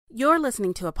You're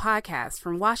listening to a podcast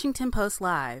from Washington Post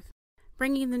Live,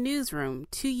 bringing the newsroom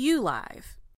to you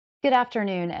live. Good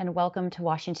afternoon and welcome to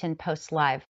Washington Post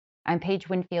Live. I'm Paige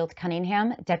Winfield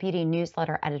Cunningham, Deputy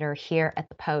Newsletter Editor here at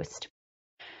the Post.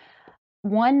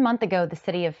 1 month ago, the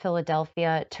city of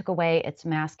Philadelphia took away its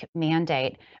mask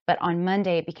mandate, but on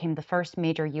Monday it became the first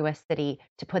major U.S. city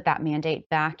to put that mandate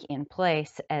back in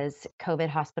place as COVID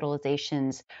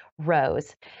hospitalizations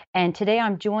rose. And today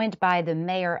I'm joined by the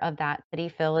mayor of that city,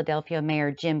 Philadelphia Mayor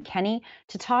Jim Kenney,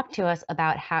 to talk to us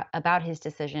about his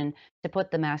decision to put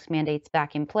the mask mandates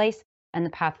back in place and the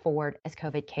path forward as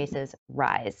COVID cases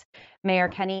rise. Mayor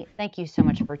Kenney, thank you so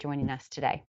much for joining us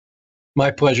today. My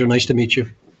pleasure. Nice to meet you.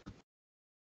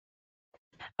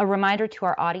 A reminder to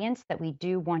our audience that we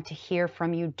do want to hear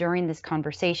from you during this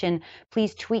conversation.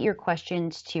 Please tweet your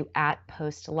questions to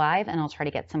 @PostLive, and I'll try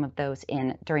to get some of those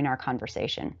in during our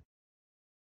conversation.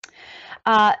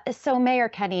 So Mayor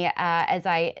Kenney, as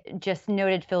I just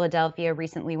noted, Philadelphia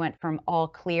recently went from all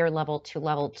clear level to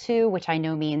level 2, which I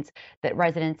know means that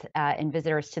residents and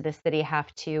visitors to the city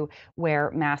have to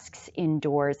wear masks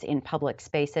indoors in public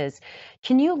spaces.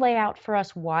 Can you lay out for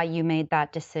us why you made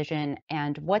that decision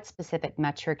and what specific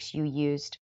metrics you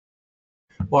used?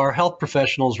 Well, our health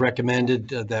professionals recommended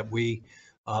that we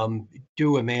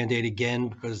do a mandate again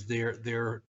because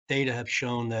their data have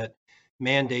shown that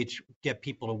mandates get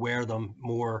people to wear them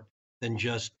more than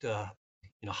just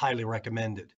highly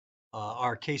recommended.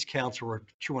 Our case counts were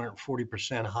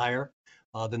 240% higher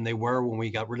than they were when we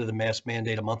got rid of the mask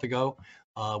mandate a month ago.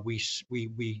 We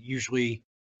usually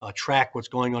track what's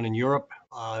going on in Europe,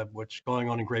 what's going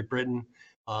on in Great Britain,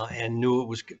 and knew it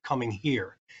was coming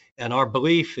here. And our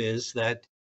belief is that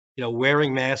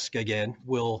wearing masks again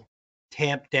will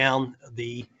tamp down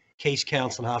the case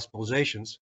counts and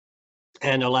hospitalizations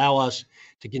and allow us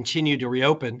to continue to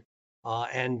reopen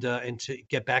and to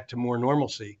get back to more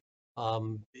normalcy.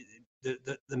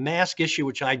 The mask issue,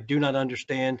 which I do not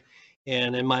understand,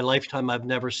 and in my lifetime I've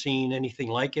never seen anything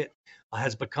like it,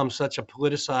 has become such a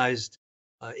politicized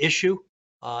issue.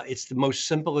 It's the most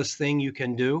simplest thing you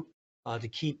can do to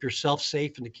keep yourself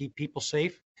safe and to keep people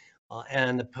safe.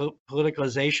 And the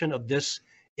politicalization of this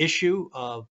issue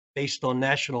based on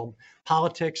national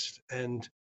politics and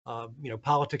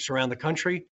politics around the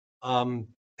country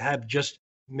have just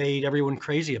made everyone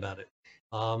crazy about it.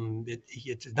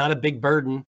 It's not a big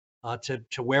burden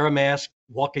to wear a mask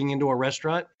walking into a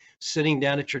restaurant, sitting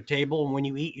down at your table, and when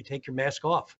you eat, you take your mask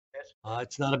off.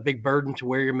 It's not a big burden to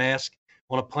wear your mask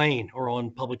on a plane or on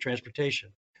public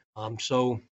transportation.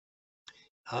 So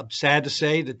sad to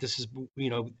say that this is,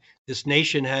 this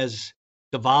nation has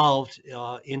devolved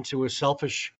into a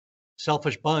selfish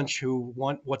bunch who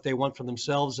want what they want for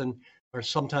themselves and are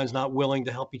sometimes not willing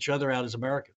to help each other out as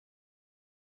Americans.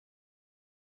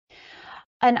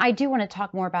 And I do want to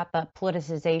talk more about the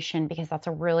politicization because that's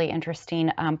a really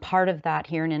interesting part of that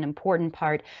here and an important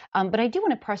part. But I do want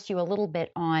to press you a little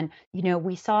bit on,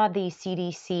 we saw the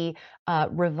CDC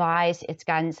revise its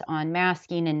guidance on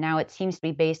masking, and now it seems to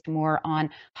be based more on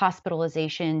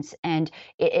hospitalizations. And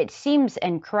it seems,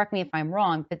 and correct me if I'm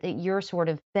wrong, but that your sort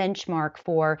of benchmark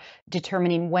for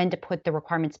determining when to put the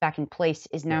requirements back in place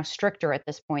is now stricter at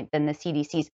this point than the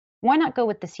CDC's. Why not go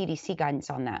with the CDC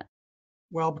guidance on that?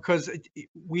 Well, because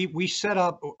we set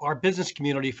up our business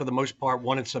community, for the most part,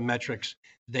 wanted some metrics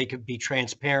they could be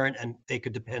transparent and they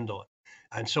could depend on.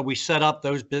 And so we set up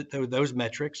those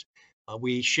metrics.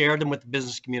 We shared them with the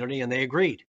business community and they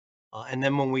agreed. And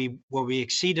then when we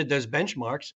exceeded those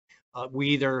benchmarks, we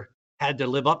either had to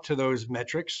live up to those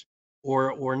metrics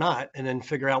or not, and then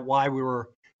figure out why we were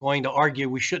going to argue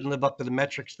we shouldn't live up to the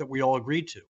metrics that we all agreed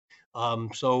to.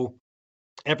 So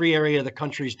every area of the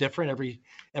country is different.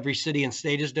 Every city and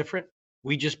state is different.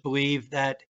 We just believe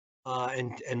that,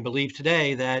 and believe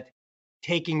today that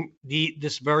taking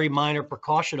this very minor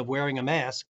precaution of wearing a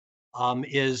mask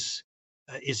is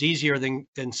easier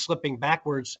than slipping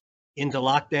backwards into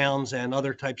lockdowns and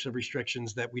other types of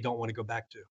restrictions that we don't want to go back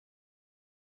to.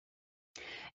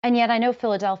 And yet I know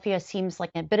Philadelphia seems like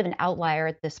a bit of an outlier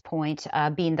at this point,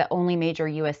 being the only major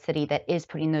U.S. city that is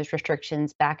putting those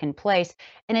restrictions back in place.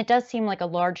 And it does seem like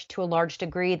to a large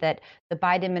degree that the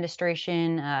Biden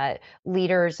administration,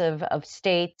 leaders of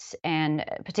states, and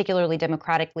particularly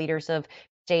Democratic leaders of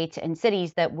states and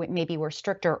cities that maybe were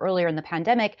stricter earlier in the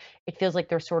pandemic, it feels like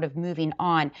they're sort of moving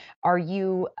on.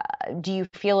 Do you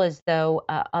feel as though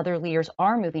other leaders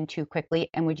are moving too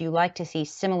quickly, and would you like to see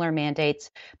similar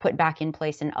mandates put back in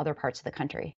place in other parts of the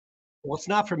country? Well, it's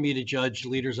not for me to judge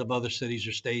leaders of other cities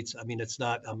or states. I mean, it's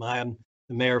not. I'm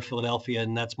the mayor of Philadelphia,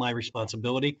 and that's my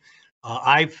responsibility.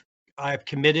 I've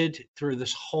committed through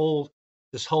this whole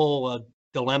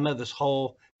dilemma, this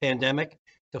whole pandemic,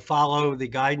 to follow the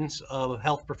guidance of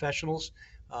health professionals,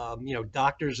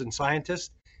 doctors and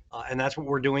scientists, and that's what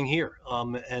we're doing here.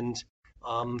 And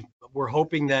we're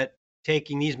hoping that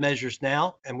taking these measures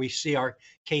now, and we see our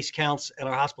case counts and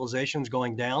our hospitalizations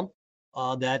going down,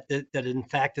 that in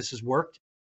fact this has worked,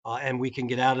 and we can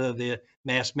get out of the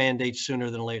mask mandates sooner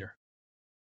than later.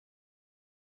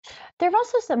 There have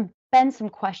also been some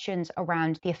questions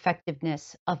around the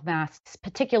effectiveness of masks,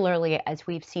 particularly as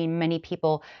we've seen many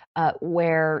people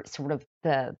wear sort of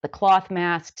the cloth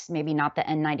masks, maybe not the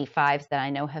N95s that I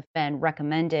know have been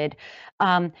recommended.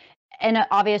 Um, and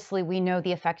obviously, we know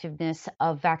the effectiveness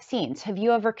of vaccines. Have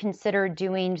you ever considered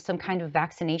doing some kind of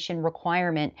vaccination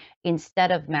requirement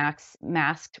instead of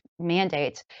mask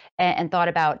mandates, and thought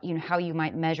about how you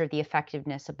might measure the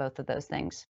effectiveness of both of those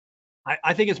things?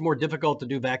 I think it's more difficult to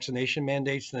do vaccination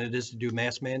mandates than it is to do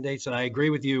mask mandates. And I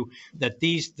agree with you that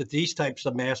these types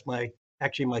of masks, my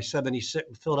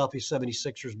 76 Philadelphia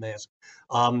 76ers mask,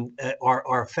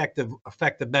 are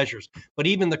effective measures. But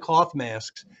even the cloth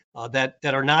masks that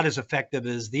are not as effective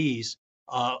as these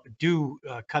do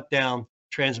cut down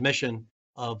transmission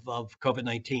of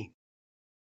COVID-19.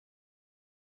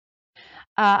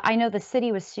 I know the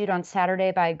city was sued on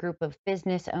Saturday by a group of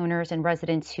business owners and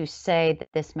residents who say that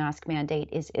this mask mandate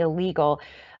is illegal.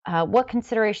 What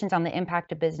considerations on the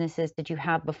impact of businesses did you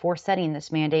have before setting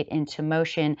this mandate into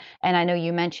motion? And I know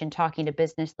you mentioned talking to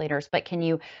business leaders, but can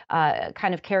you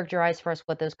kind of characterize for us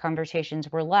what those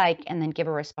conversations were like and then give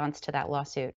a response to that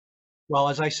lawsuit? Well,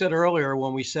 as I said earlier,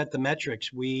 when we set the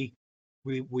metrics, we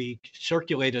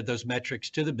circulated those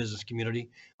metrics to the business community,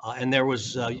 and there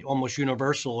was almost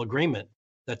universal agreement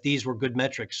that these were good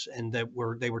metrics and that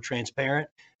they were transparent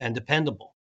and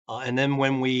dependable. And then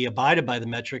when we abided by the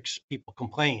metrics, people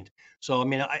complained. So I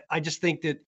mean, I just think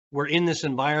that we're in this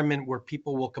environment where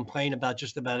people will complain about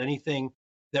just about anything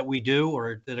that we do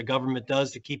or that a government does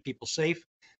to keep people safe.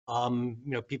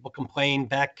 People complained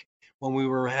back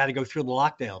when had to go through the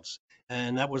lockdowns,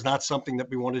 and that was not something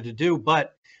that we wanted to do.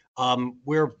 But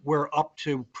we're up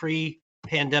to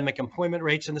pre-pandemic employment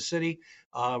rates in the city.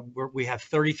 We have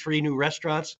 33 new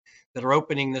restaurants that are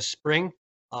opening this spring.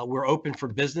 We're open for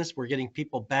business. We're getting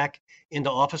people back into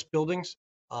office buildings.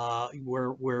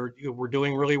 We're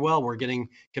doing really well. We're getting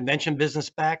convention business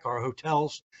back. Our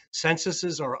hotels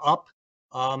censuses are up,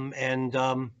 and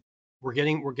we're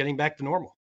getting back to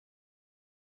normal.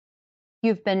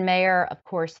 You've been mayor, of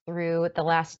course, through the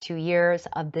last 2 years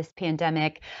of this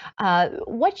pandemic.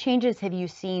 What changes have you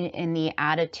seen in the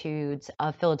attitudes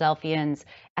of Philadelphians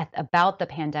about the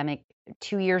pandemic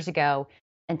 2 years ago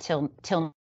till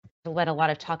led a lot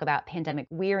of talk about pandemic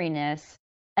weariness?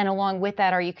 And along with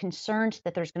that, are you concerned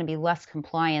that there's going to be less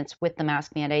compliance with the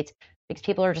mask mandates because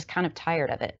people are just kind of tired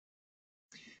of it?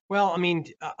 Well, I mean,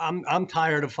 I'm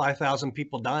tired of 5,000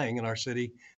 people dying in our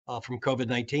city from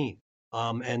COVID-19,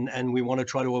 and we want to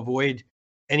try to avoid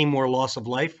any more loss of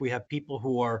life. We have people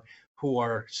who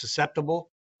are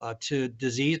susceptible to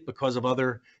disease because of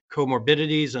other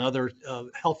comorbidities and other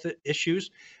health issues,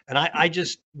 and I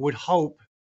just would hope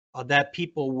that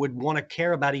people would want to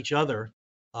care about each other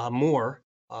more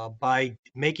by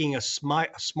making a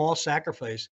small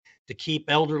sacrifice to keep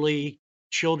elderly,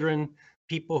 children,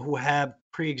 people who have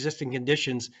pre-existing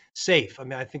conditions safe. I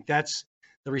mean, I think that's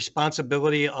the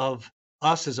responsibility of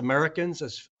us as Americans,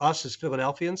 as us as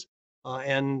Philadelphians,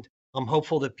 and I'm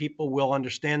hopeful that people will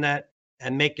understand that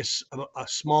and make a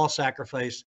small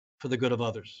sacrifice for the good of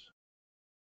others.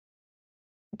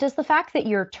 Does the fact that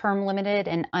you're term limited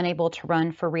and unable to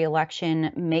run for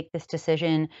reelection make this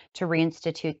decision to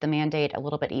reinstitute the mandate a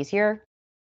little bit easier?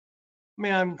 I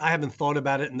mean, I haven't thought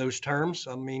about it in those terms.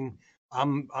 I mean,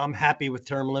 I'm happy with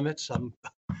term limits.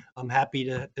 I'm happy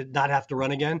to not have to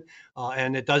run again,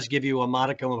 and it does give you a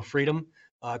modicum of freedom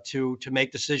to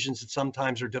make decisions that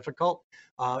sometimes are difficult.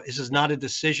 This is not a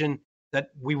decision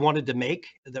that we wanted to make,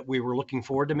 that we were looking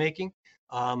forward to making.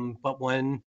 But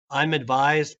when I'm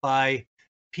advised by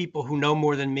people who know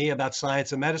more than me about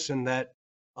science and medicine that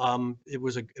it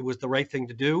was the right thing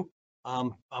to do,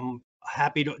 I'm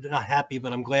happy to not happy,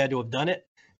 but I'm glad to have done it.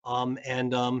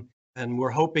 And we're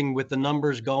hoping with the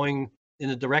numbers going in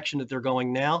the direction that they're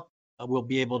going now, we'll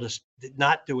be able to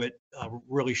not do it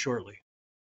really shortly.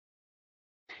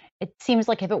 It seems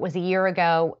like if it was a year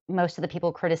ago, most of the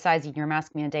people criticizing your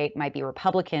mask mandate might be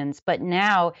Republicans. But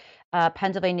now,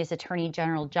 Pennsylvania's Attorney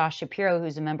General Josh Shapiro,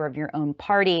 who's a member of your own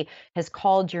party, has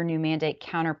called your new mandate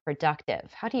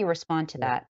counterproductive. How do you respond to Yeah.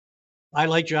 that? I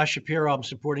like Josh Shapiro. I'm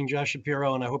supporting Josh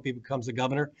Shapiro, and I hope he becomes the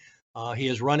governor. He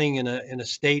is running in a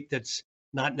state that's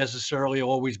not necessarily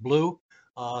always blue,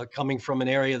 coming from an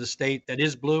area of the state that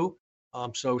is blue.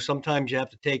 So sometimes you have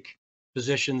to take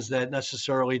positions that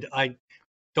necessarily I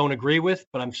don't agree with,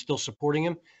 but I'm still supporting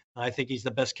him. I think he's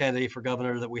the best candidate for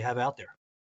governor that we have out there.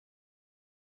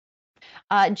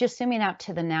 Just zooming out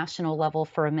to the national level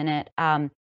for a minute.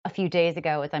 A few days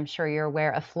ago, as I'm sure you're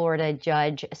aware, a Florida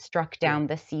judge struck Sure. down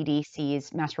the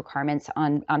CDC's mask requirements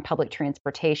on public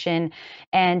transportation.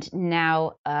 And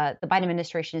now the Biden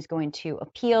administration is going to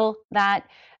appeal that.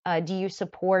 Do you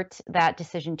support that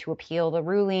decision to appeal the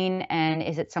ruling? And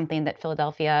is it something that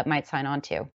Philadelphia might sign on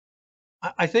to?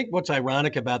 I think what's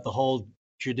ironic about the whole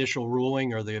judicial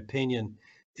ruling or the opinion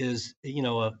is,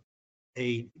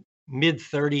 a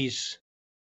mid-30s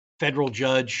federal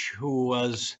judge who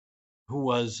was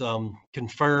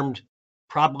confirmed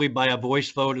probably by a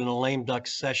voice vote in a lame duck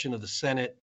session of the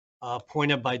Senate,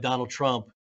 appointed by Donald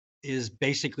Trump, is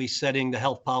basically setting the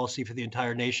health policy for the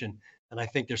entire nation. And I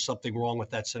think there's something wrong with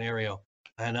that scenario.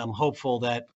 And I'm hopeful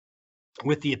that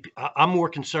I'm more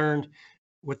concerned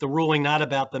with the ruling, not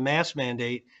about the mask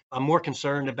mandate. I'm more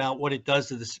concerned about what it does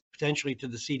to this potentially to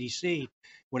the CDC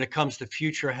when it comes to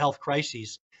future health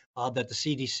crises that the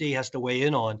CDC has to weigh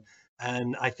in on.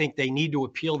 And I think they need to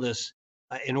appeal this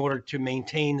in order to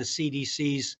maintain the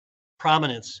CDC's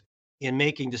prominence in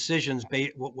making decisions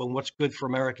on what's good for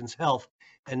Americans' health,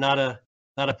 and not a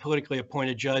politically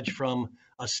appointed judge from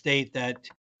a state that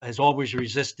has always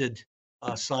resisted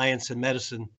science and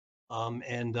medicine, um,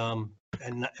 and um,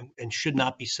 and should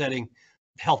not be setting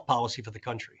health policy for the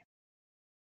country.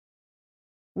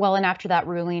 Well, and after that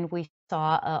ruling, we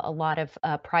saw a lot of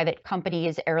private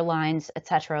companies, airlines, et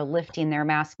cetera, lifting their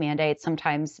mask mandates,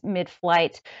 sometimes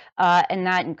mid-flight, and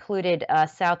that included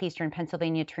Southeastern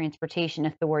Pennsylvania Transportation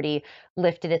Authority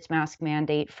lifted its mask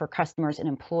mandate for customers and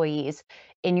employees.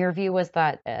 In your view, was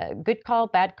that a good call,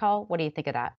 bad call? What do you think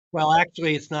of that? Well,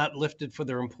 actually, it's not lifted for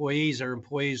their employees. Their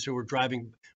employees who are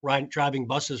driving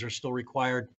buses are still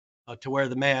required to wear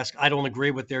the mask. I don't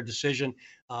agree with their decision.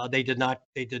 They did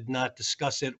not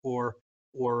discuss it or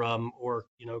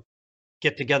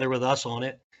get together with us on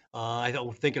it. I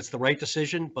don't think it's the right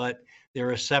decision, but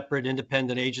they're a separate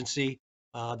independent agency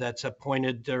that's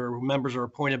appointed. Their members are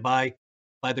appointed by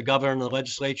the governor and the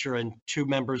legislature, and two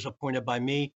members appointed by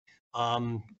me.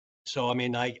 Um, so, I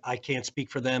mean, I can't speak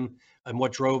for them and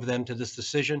what drove them to this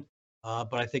decision,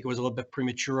 but I think it was a little bit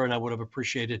premature, and I would have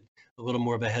appreciated a little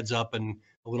more of a heads up and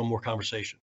a little more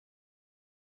conversation.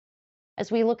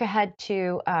 As we look ahead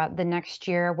to the next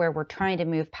year where we're trying to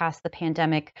move past the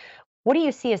pandemic, what do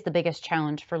you see as the biggest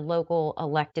challenge for local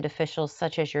elected officials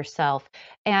such as yourself?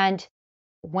 And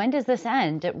when does this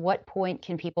end? At what point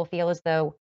can people feel as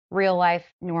though real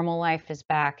life, normal life is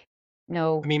back? I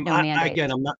No, mean, no again,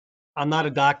 mandates. I'm not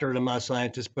a doctor and I'm not a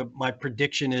scientist, but my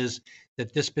prediction is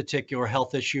that this particular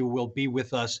health issue will be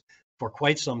with us for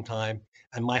quite some time.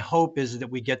 And my hope is that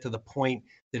we get to the point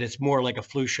that it's more like a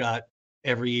flu shot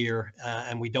every year,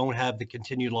 and we don't have the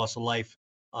continued loss of life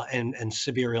and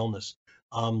severe illness.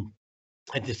 Um,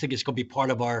 I just think it's going to be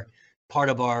part of our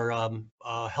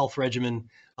health regimen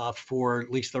for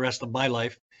at least the rest of my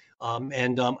life.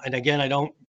 And again,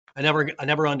 I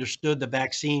never understood the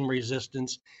vaccine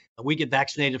resistance. We get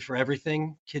vaccinated for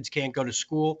everything. Kids can't go to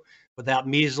school without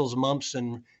measles, mumps,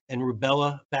 and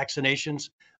rubella vaccinations,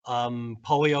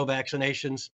 polio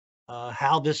vaccinations.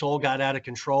 How this all got out of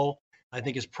control, I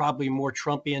think, is probably more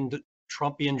Trumpian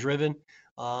driven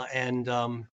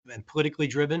and politically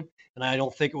driven. And I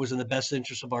don't think it was in the best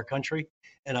interest of our country.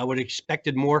 And I would have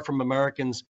expected more from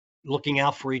Americans looking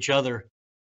out for each other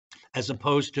as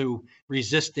opposed to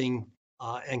resisting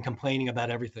and complaining about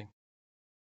everything.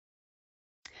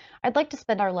 I'd like to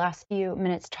spend our last few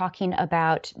minutes talking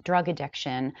about drug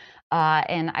addiction.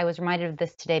 And I was reminded of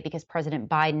this today because President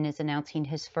Biden is announcing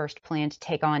his first plan to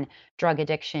take on drug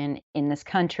addiction in this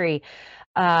country.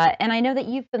 And I know that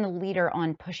you've been the leader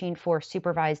on pushing for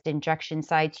supervised injection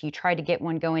sites. You tried to get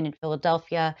one going in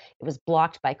Philadelphia, it was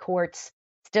blocked by courts.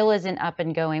 Still isn't up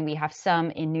and going. We have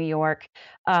some in New York.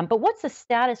 But what's the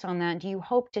status on that? Do you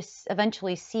hope to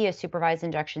eventually see a supervised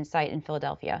injection site in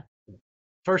Philadelphia?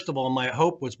 First of all, my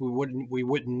hope was we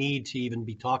wouldn't need to even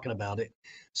be talking about it.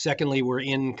 Secondly, we're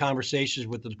in conversations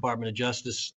with the Department of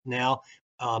Justice now.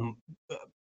 Um, uh,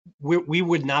 we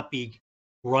would not be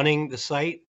running the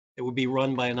site. It would be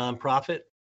run by a nonprofit.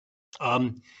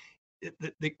 Um,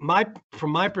 from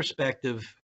my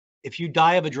perspective, if you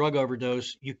die of a drug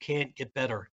overdose, you can't get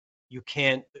better. You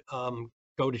can't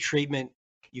go to treatment.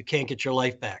 You can't get your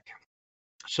life back.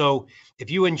 So if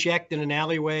you inject in an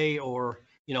alleyway or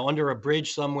under a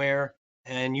bridge somewhere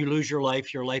and you lose your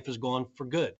life is gone for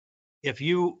good. If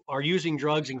you are using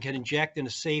drugs and can inject in a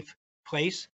safe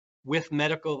place with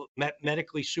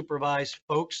medically supervised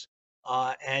folks,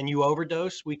 and you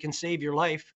overdose, we can save your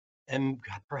life and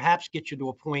perhaps get you to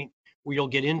a point where you'll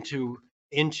get into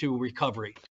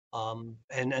recovery. And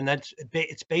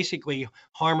it's basically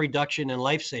harm reduction and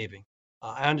life saving.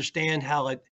 I understand how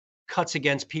it cuts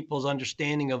against people's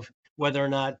understanding of whether or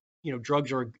not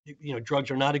drugs are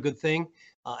not a good thing,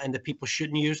 and that people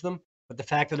shouldn't use them. But the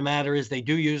fact of the matter is they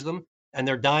do use them, and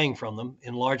they're dying from them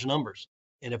in large numbers.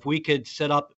 And if we could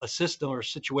set up a system or a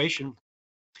situation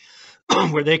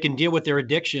where they can deal with their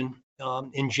addiction,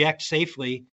 inject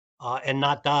safely, and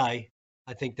not die,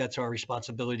 I think that's our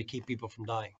responsibility to keep people from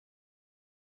dying.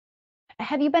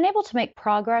 Have you been able to make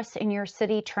progress in your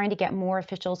city trying to get more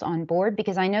officials on board?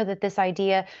 Because I know that this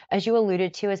idea, as you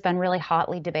alluded to, has been really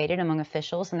hotly debated among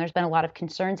officials, and there's been a lot of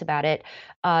concerns about it.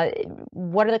 Uh,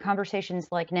 what are the conversations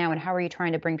like now, and how are you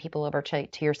trying to bring people over to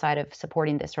your side of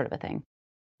supporting this sort of a thing?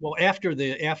 Well, after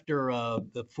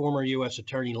the former U.S.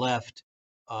 attorney left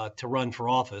to run for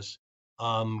office,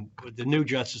 the new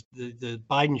justice, the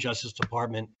Biden Justice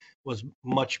Department is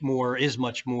much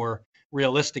more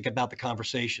realistic about the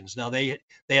conversations. Now they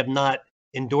have not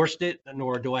endorsed it,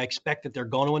 nor do I expect that they're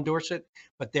going to endorse it,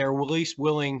 but they're at least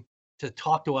willing to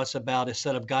talk to us about a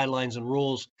set of guidelines and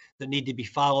rules that need to be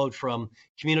followed, from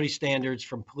community standards,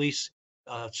 from police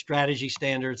strategy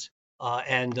standards,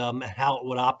 and how it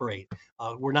would operate.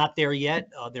 We're not there yet.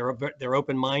 They're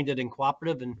open-minded and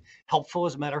cooperative and helpful,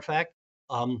 as a matter of fact.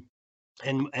 Um,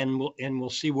 and we'll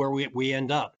see where we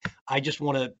end up. I just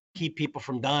want to keep people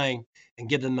from dying and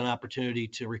give them an opportunity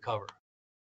to recover.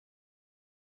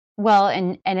 Well,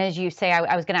 and as you say,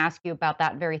 I was going to ask you about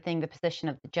that very thing, the position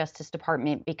of the Justice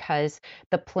Department, because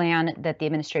the plan that the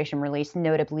administration released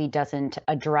notably doesn't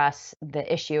address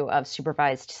the issue of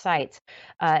supervised sites.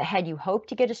 Had you hoped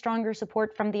to get a stronger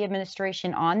support from the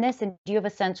administration on this? And do you have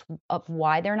a sense of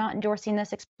why they're not endorsing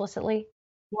this explicitly?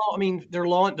 Well, I mean, they're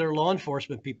law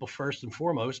enforcement people first and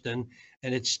foremost, and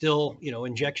it's still,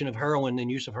 injection of heroin and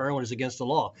use of heroin is against the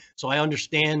law. So I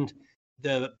understand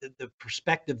the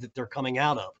perspective that they're coming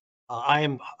out of. I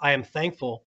am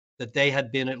thankful that they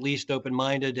have been at least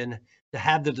open-minded and to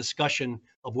have the discussion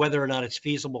of whether or not it's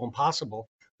feasible and possible.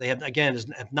 They have, again,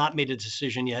 have not made a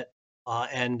decision yet,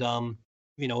 and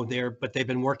but they've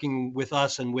been working with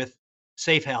us and with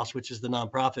Safe House, which is the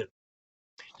nonprofit,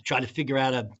 to try to figure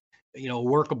out a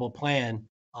workable plan,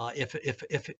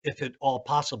 if at all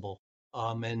possible,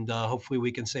 and hopefully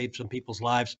we can save some people's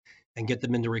lives and get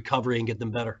them into recovery and get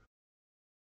them better.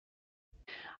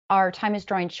 Our time is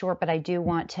drawing short, but I do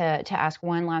want to ask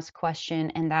one last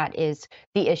question, and that is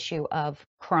the issue of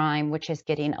crime, which is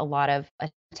getting a lot of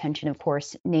attention, of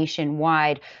course,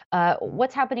 nationwide.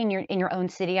 What's happening in your own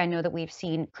city? I know that we've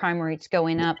seen crime rates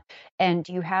going up, and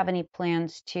do you have any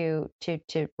plans to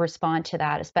respond to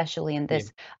that, especially in Yeah.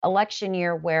 this election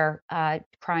year where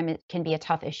crime can be a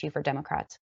tough issue for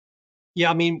Democrats?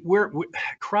 Yeah, I mean,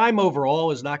 crime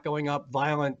overall is not going up.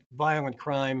 Violent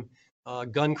crime,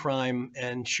 gun crime,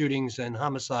 and shootings and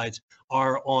homicides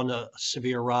are on a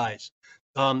severe rise.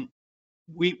 Um,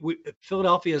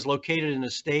 Philadelphia is located in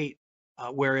a state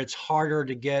where it's harder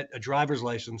to get a driver's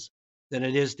license than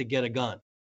it is to get a gun.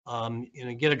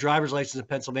 Get a driver's license in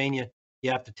Pennsylvania,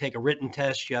 you have to take a written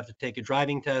test, you have to take a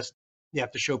driving test, you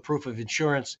have to show proof of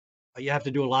insurance, you have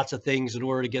to do lots of things in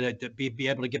order to be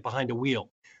able to get behind a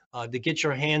wheel. To get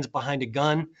your hands behind a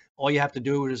gun, all you have to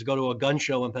do is go to a gun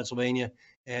show in Pennsylvania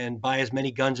and buy as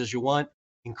many guns as you want,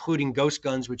 including ghost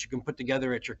guns, which you can put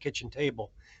together at your kitchen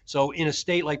table. So in a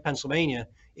state like Pennsylvania,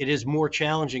 it is more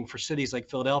challenging for cities like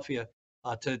Philadelphia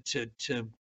to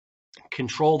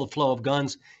control the flow of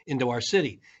guns into our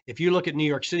city. If you look at New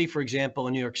York City, for example,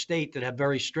 and New York State that have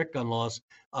very strict gun laws,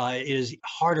 it is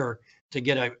harder to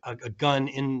get a gun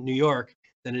in New York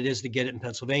than it is to get it in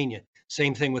Pennsylvania.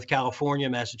 Same thing with California,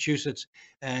 Massachusetts,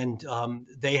 and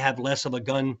they have less of a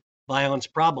gun violence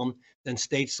problem than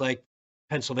states like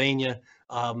Pennsylvania,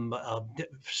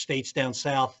 states down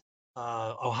south,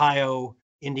 Ohio,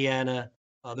 Indiana,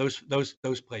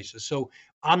 those places. So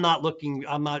I'm not looking.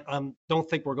 I'm not. Don't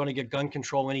think we're going to get gun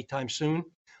control anytime soon.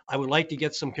 I would like to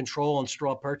get some control on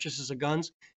straw purchases of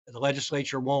guns. The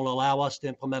legislature won't allow us to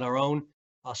implement our own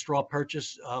straw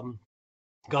purchase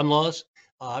gun laws.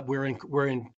 We're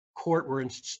in court. We're in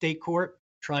state court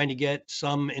trying to get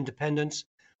some independence,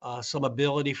 some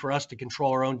ability for us to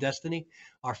control our own destiny.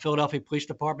 Our Philadelphia Police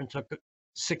Department took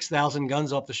 6,000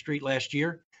 guns off the street last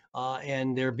year,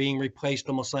 and they're being replaced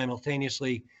almost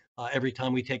simultaneously. Every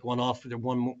time we take one off,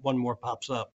 one more pops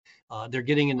up. They're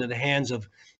getting into the hands of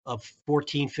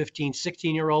 14, 15,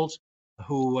 16-year-olds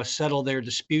who settle their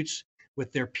disputes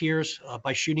with their peers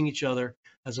by shooting each other,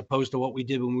 as opposed to what we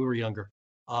did when we were younger,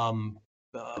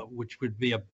 which would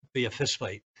be a fist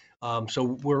fight.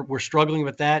 So we're struggling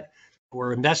with that.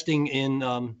 We're investing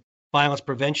in violence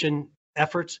prevention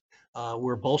efforts.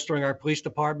 We're bolstering our police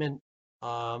department,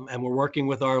 and we're working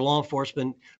with our law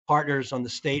enforcement partners on the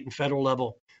state and federal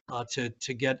level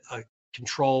to get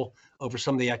control over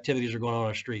some of the activities that are going on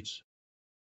our streets.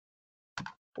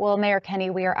 Well, Mayor Kenney,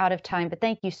 we are out of time, but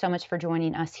thank you so much for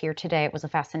joining us here today. It was a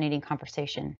fascinating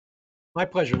conversation. My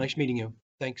pleasure. Nice meeting you.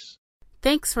 Thanks.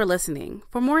 Thanks for listening.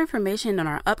 For more information on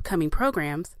our upcoming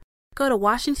programs, go to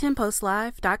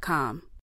WashingtonPostLive.com.